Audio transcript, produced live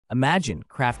Imagine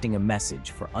crafting a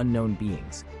message for unknown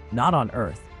beings, not on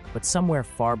Earth, but somewhere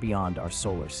far beyond our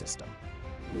solar system.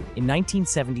 In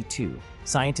 1972,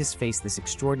 scientists faced this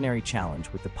extraordinary challenge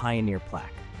with the Pioneer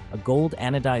Plaque, a gold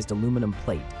anodized aluminum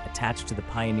plate attached to the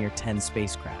Pioneer 10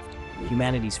 spacecraft,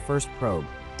 humanity's first probe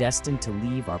destined to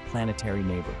leave our planetary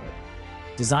neighborhood.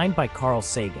 Designed by Carl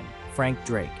Sagan, Frank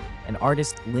Drake, and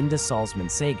artist Linda Salzman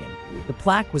Sagan, the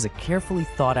plaque was a carefully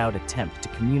thought-out attempt to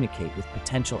communicate with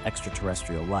potential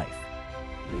extraterrestrial life.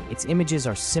 Its images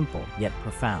are simple yet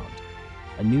profound.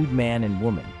 A nude man and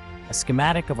woman, a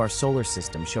schematic of our solar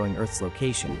system showing Earth's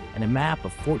location, and a map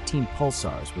of 14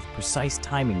 pulsars with precise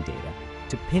timing data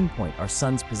to pinpoint our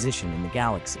sun's position in the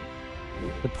galaxy.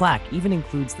 The plaque even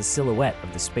includes the silhouette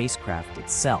of the spacecraft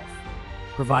itself,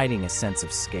 providing a sense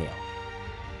of scale.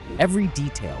 Every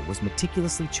detail was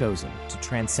meticulously chosen to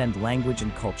transcend language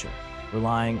and culture,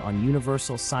 relying on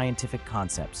universal scientific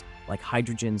concepts like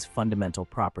hydrogen's fundamental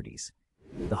properties.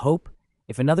 The hope,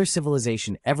 if another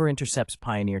civilization ever intercepts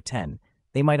Pioneer 10,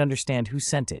 they might understand who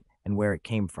sent it and where it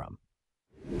came from.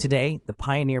 Today, the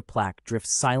Pioneer Plaque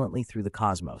drifts silently through the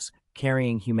cosmos,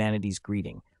 carrying humanity's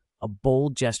greeting, a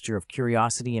bold gesture of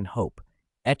curiosity and hope,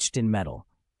 etched in metal,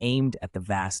 aimed at the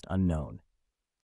vast unknown.